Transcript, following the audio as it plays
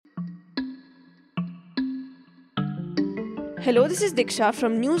Hello, this is Diksha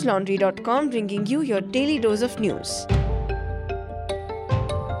from newslaundry.com bringing you your daily dose of news.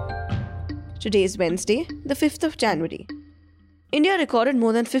 Today is Wednesday, the 5th of January. India recorded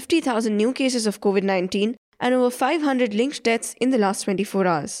more than 50,000 new cases of COVID-19 and over 500 linked deaths in the last 24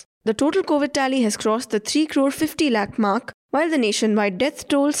 hours. The total COVID tally has crossed the 3 crore 50 lakh mark, while the nationwide death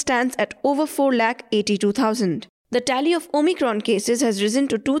toll stands at over 4 lakh 82,000. The tally of Omicron cases has risen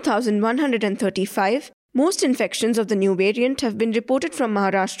to 2,135. Most infections of the new variant have been reported from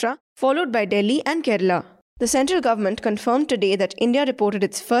Maharashtra, followed by Delhi and Kerala. The central government confirmed today that India reported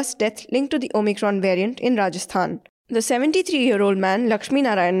its first death linked to the Omicron variant in Rajasthan. The 73-year-old man, Lakshmi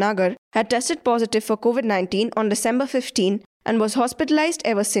Narayan Nagar, had tested positive for COVID-19 on December 15 and was hospitalized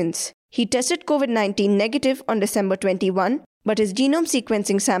ever since. He tested COVID-19 negative on December 21, but his genome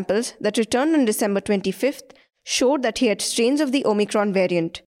sequencing samples that returned on December 25th showed that he had strains of the Omicron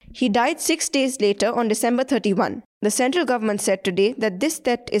variant. He died 6 days later on December 31. The central government said today that this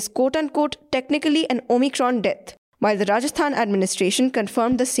death is quote-unquote technically an Omicron death, while the Rajasthan administration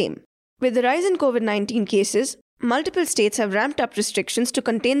confirmed the same. With the rise in COVID-19 cases, multiple states have ramped up restrictions to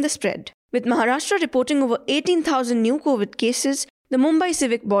contain the spread. With Maharashtra reporting over 18,000 new COVID cases, the Mumbai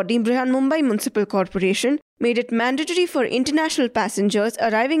civic body Brihanmumbai Municipal Corporation made it mandatory for international passengers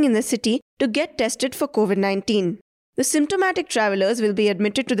arriving in the city to get tested for COVID-19. The symptomatic travellers will be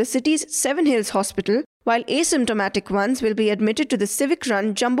admitted to the city's Seven Hills Hospital, while asymptomatic ones will be admitted to the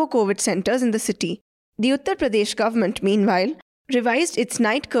civic-run jumbo COVID centres in the city. The Uttar Pradesh government, meanwhile, revised its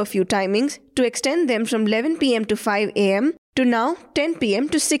night curfew timings to extend them from 11 pm to 5 am to now 10 pm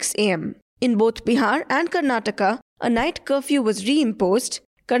to 6 am. In both Bihar and Karnataka, a night curfew was reimposed.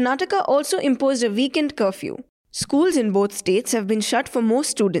 Karnataka also imposed a weekend curfew. Schools in both states have been shut for most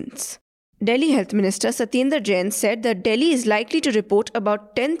students. Delhi Health Minister Satyendra Jain said that Delhi is likely to report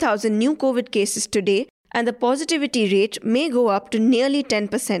about 10,000 new COVID cases today and the positivity rate may go up to nearly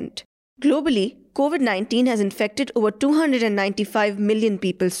 10%. Globally, COVID-19 has infected over 295 million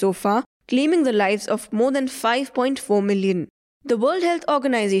people so far, claiming the lives of more than 5.4 million. The World Health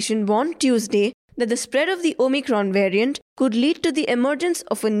Organization warned Tuesday that the spread of the Omicron variant could lead to the emergence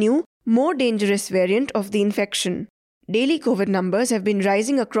of a new, more dangerous variant of the infection. Daily COVID numbers have been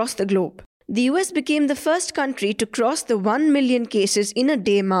rising across the globe. The US became the first country to cross the 1 million cases in a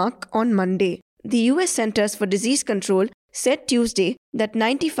day mark on Monday. The US Centers for Disease Control said Tuesday that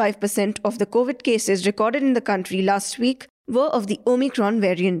 95% of the COVID cases recorded in the country last week were of the Omicron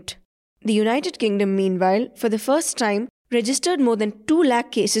variant. The United Kingdom, meanwhile, for the first time, registered more than 2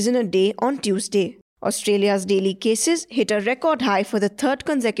 lakh cases in a day on Tuesday. Australia's daily cases hit a record high for the third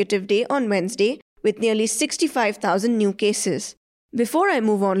consecutive day on Wednesday, with nearly 65,000 new cases. Before I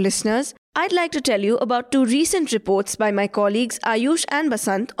move on, listeners, I'd like to tell you about 2 recent reports by my colleagues Ayush and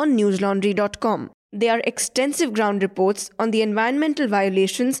Basant on newslaundry.com. They are extensive ground reports on the environmental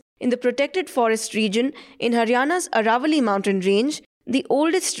violations in the protected forest region in Haryana's Aravalli mountain range, the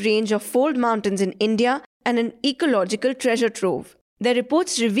oldest range of fold mountains in India and an ecological treasure trove. Their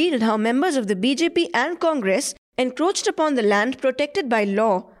reports revealed how members of the BJP and Congress encroached upon the land protected by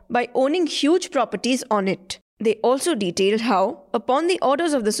law by owning huge properties on it. They also detailed how, upon the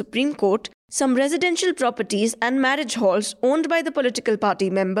orders of the Supreme Court, some residential properties and marriage halls owned by the political party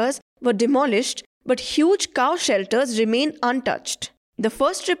members were demolished, but huge cow shelters remain untouched. The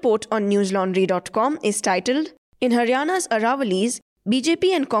first report on newslaundry.com is titled, "In Haryana's Aravallis,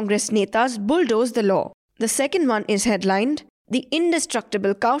 BJP and Congress netas bulldoze the law." The second one is headlined, "The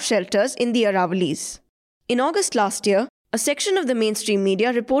Indestructible Cow Shelters in the Aravallis." In August last year, a section of the mainstream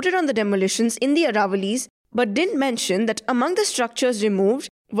media reported on the demolitions in the Aravallis but didn't mention that among the structures removed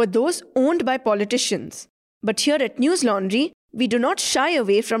were those owned by politicians. But here at News Laundry, we do not shy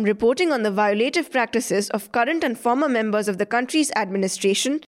away from reporting on the violative practices of current and former members of the country's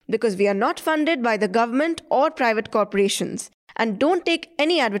administration because we are not funded by the government or private corporations and don't take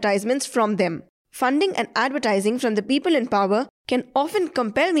any advertisements from them. Funding and advertising from the people in power can often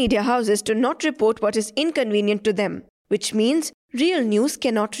compel media houses to not report what is inconvenient to them, which means real news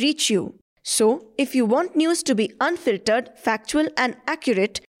cannot reach you. So, if you want news to be unfiltered, factual and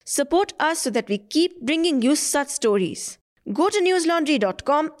accurate, support us so that we keep bringing you such stories. Go to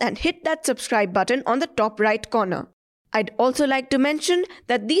newslaundry.com and hit that subscribe button on the top right corner. I'd also like to mention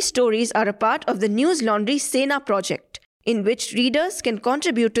that these stories are a part of the News Laundry Sena project, in which readers can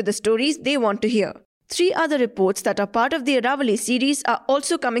contribute to the stories they want to hear. 3 other reports that are part of the Aravalli series are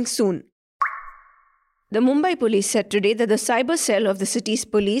also coming soon. The Mumbai police said today that the cyber cell of the city's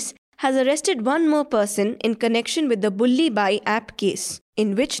police has arrested one more person in connection with the Bulli Bai app case,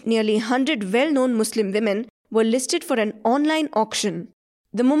 in which nearly 100 well-known Muslim women were listed for an online auction.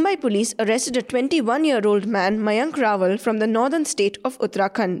 The Mumbai police arrested a 21-year-old man, Mayank Rawal, from the northern state of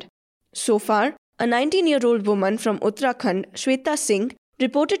Uttarakhand. So far, a 19-year-old woman from Uttarakhand, Shweta Singh,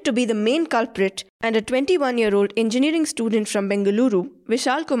 reported to be the main culprit, and a 21-year-old engineering student from Bengaluru,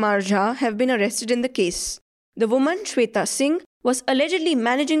 Vishal Kumar Jha, have been arrested in the case. The woman, Shweta Singh, was allegedly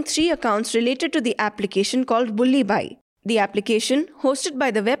managing 3 accounts related to the application called Bulli Bai. The application, hosted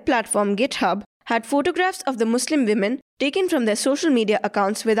by the web platform GitHub, had photographs of the Muslim women taken from their social media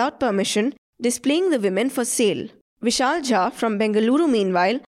accounts without permission, displaying the women for sale. Vishal Jha from Bengaluru,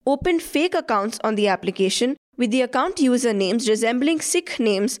 meanwhile, opened fake accounts on the application with the account user names resembling Sikh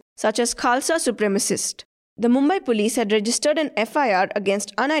names such as Khalsa Supremacist. The Mumbai police had registered an FIR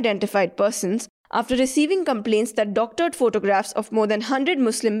against unidentified persons after receiving complaints that doctored photographs of more than 100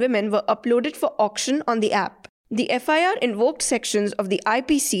 Muslim women were uploaded for auction on the app. The FIR invoked sections of the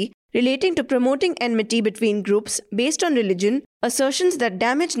IPC relating to promoting enmity between groups based on religion, assertions that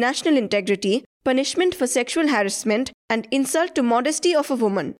damage national integrity, punishment for sexual harassment, and insult to modesty of a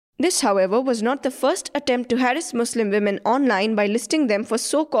woman. This, however, was not the first attempt to harass Muslim women online by listing them for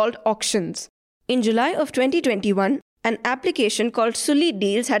so-called auctions. In July of 2021, an application called Sulli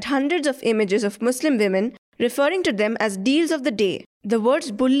Deals had hundreds of images of Muslim women, referring to them as deals of the day. The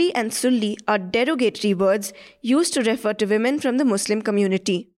words Bulli and Sulli are derogatory words used to refer to women from the Muslim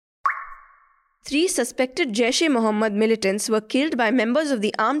community. 3 suspected Jaish-e-Mohammed militants were killed by members of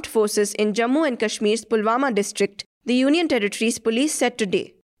the armed forces in Jammu and Kashmir's Pulwama district, the Union Territory's police said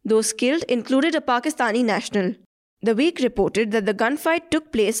today. Those killed included a Pakistani national. The Week reported that the gunfight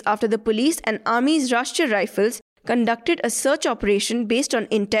took place after the police and Army's Rashtriya Rifles conducted a search operation based on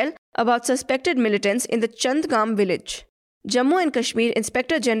intel about suspected militants in the Chandgam village. Jammu and Kashmir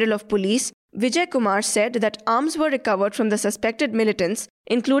Inspector General of Police Vijay Kumar said that arms were recovered from the suspected militants,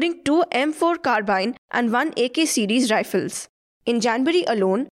 including 2 M4 carbine and 1 AK series rifles. In January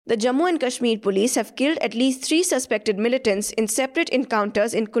alone, the Jammu and Kashmir police have killed at least 3 suspected militants in separate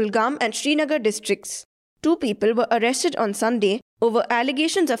encounters in Kulgam and Srinagar districts. 2 people were arrested on Sunday over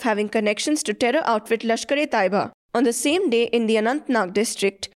allegations of having connections to terror outfit Lashkar-e-Taiba. On the same day in the Anantnag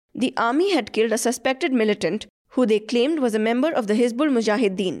district, the army had killed a suspected militant who they claimed was a member of the Hizbul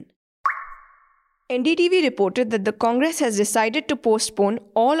Mujahideen. NDTV reported that the Congress has decided to postpone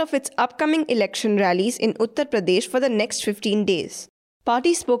all of its upcoming election rallies in Uttar Pradesh for the next 15 days.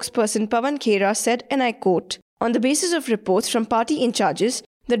 Party spokesperson Pawan Khera said, and I quote, "On the basis of reports from party in charges,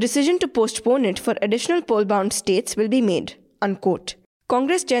 the decision to postpone it for additional poll-bound states will be made," unquote.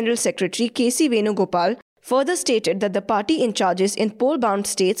 Congress General Secretary K.C. Venugopal further stated that the party in charges in poll-bound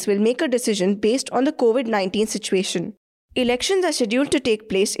states will make a decision based on the COVID-19 situation. Elections are scheduled to take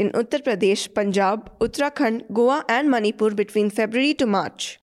place in Uttar Pradesh, Punjab, Uttarakhand, Goa and Manipur between February to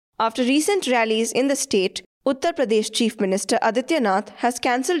March. After recent rallies in the state, Uttar Pradesh Chief Minister Aditya Nath has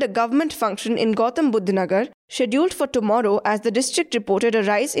cancelled a government function in Gautam Buddha Nagar, scheduled for tomorrow as the district reported a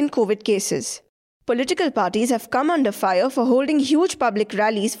rise in COVID cases. Political parties have come under fire for holding huge public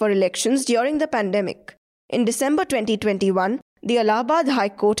rallies for elections during the pandemic. In December 2021, the Allahabad High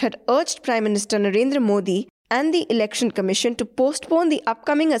Court had urged Prime Minister Narendra Modi and the Election Commission to postpone the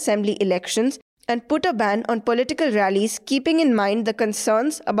upcoming assembly elections and put a ban on political rallies, keeping in mind the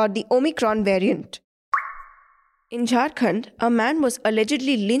concerns about the Omicron variant. In Jharkhand, a man was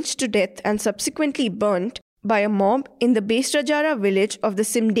allegedly lynched to death and subsequently burnt by a mob in the Besrajara village of the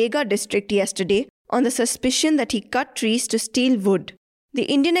Simdega district yesterday on the suspicion that he cut trees to steal wood. The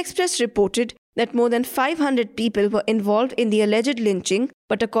Indian Express reported that more than 500 people were involved in the alleged lynching,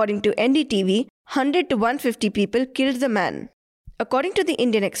 but according to NDTV, 100 to 150 people killed the man. According to the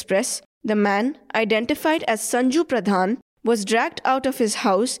Indian Express, the man, identified as Sanju Pradhan, was dragged out of his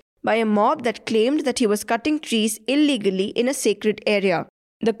house by a mob that claimed that he was cutting trees illegally in a sacred area.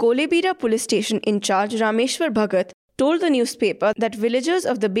 The Kolebira police station in charge, Rameshwar Bhagat, told the newspaper that villagers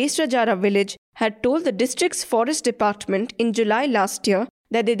of the Besrajara village had told the district's forest department in July last year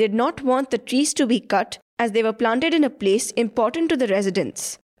that they did not want the trees to be cut as they were planted in a place important to the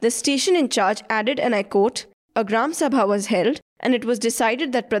residents. The station in charge added, and I quote, "A Gram Sabha was held and it was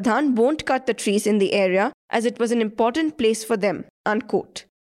decided that Pradhan won't cut the trees in the area as it was an important place for them," unquote.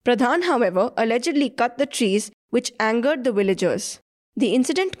 Pradhan, however, allegedly cut the trees, which angered the villagers. The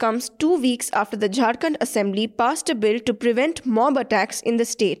incident comes 2 weeks after the Jharkhand Assembly passed a bill to prevent mob attacks in the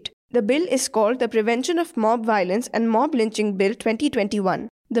state. The bill is called the Prevention of Mob Violence and Mob Lynching Bill 2021.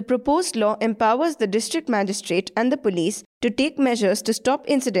 The proposed law empowers the district magistrate and the police to take measures to stop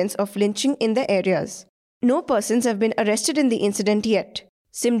incidents of lynching in the areas. No persons have been arrested in the incident yet.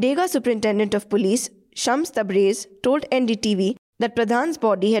 Simdega Superintendent of Police Shams Tabriz told NDTV that Pradhan's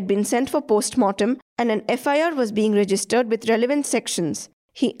body had been sent for post-mortem and an FIR was being registered with relevant sections.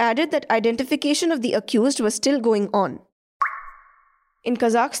 He added that identification of the accused was still going on. In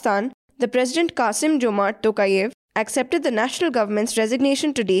Kazakhstan, the President Kassym-Jomart Tokayev accepted the national government's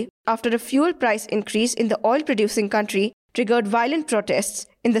resignation today after a fuel price increase in the oil-producing country triggered violent protests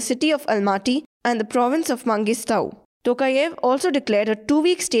in the city of Almaty and the province of Mangistau. Tokayev also declared a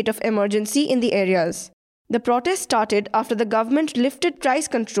 2-week state of emergency in the areas. The protest started after the government lifted price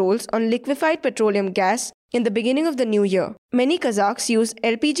controls on liquefied petroleum gas in the beginning of the new year. Many Kazakhs use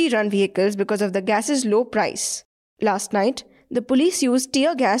LPG-run vehicles because of the gas's low price. Last night, the police used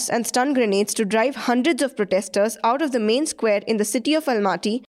tear gas and stun grenades to drive hundreds of protesters out of the main square in the city of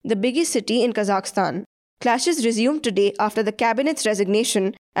Almaty, the biggest city in Kazakhstan. Clashes resumed today after the cabinet's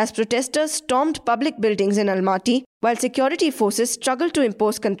resignation as protesters stormed public buildings in Almaty while security forces struggled to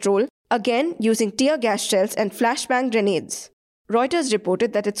impose control, again using tear gas shells and flashbang grenades. Reuters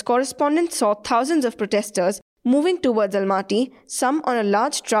reported that its correspondent saw thousands of protesters moving towards Almaty, some on a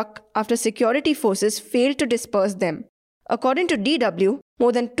large truck after security forces failed to disperse them. According to DW,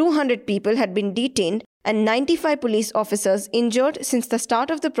 more than 200 people had been detained and 95 police officers injured since the start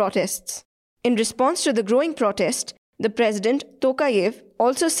of the protests. In response to the growing protest, the president, Tokayev,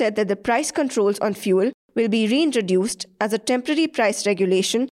 also said that the price controls on fuel will be reintroduced as a temporary price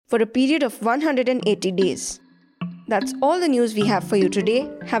regulation for a period of 180 days. That's all the news we have for you today.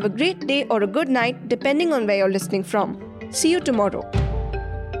 Have a great day or a good night, depending on where you're listening from. See you tomorrow.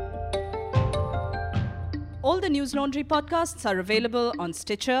 All the News Laundry podcasts are available on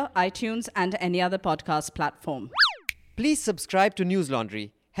Stitcher, iTunes, and any other podcast platform. Please subscribe to News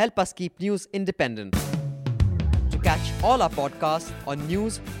Laundry. Help us keep news independent. To catch all our podcasts on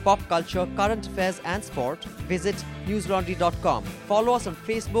news, pop culture, current affairs, and sport, visit newslaundry.com. Follow us on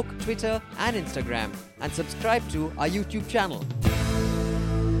Facebook, Twitter, and Instagram, and subscribe to our YouTube channel.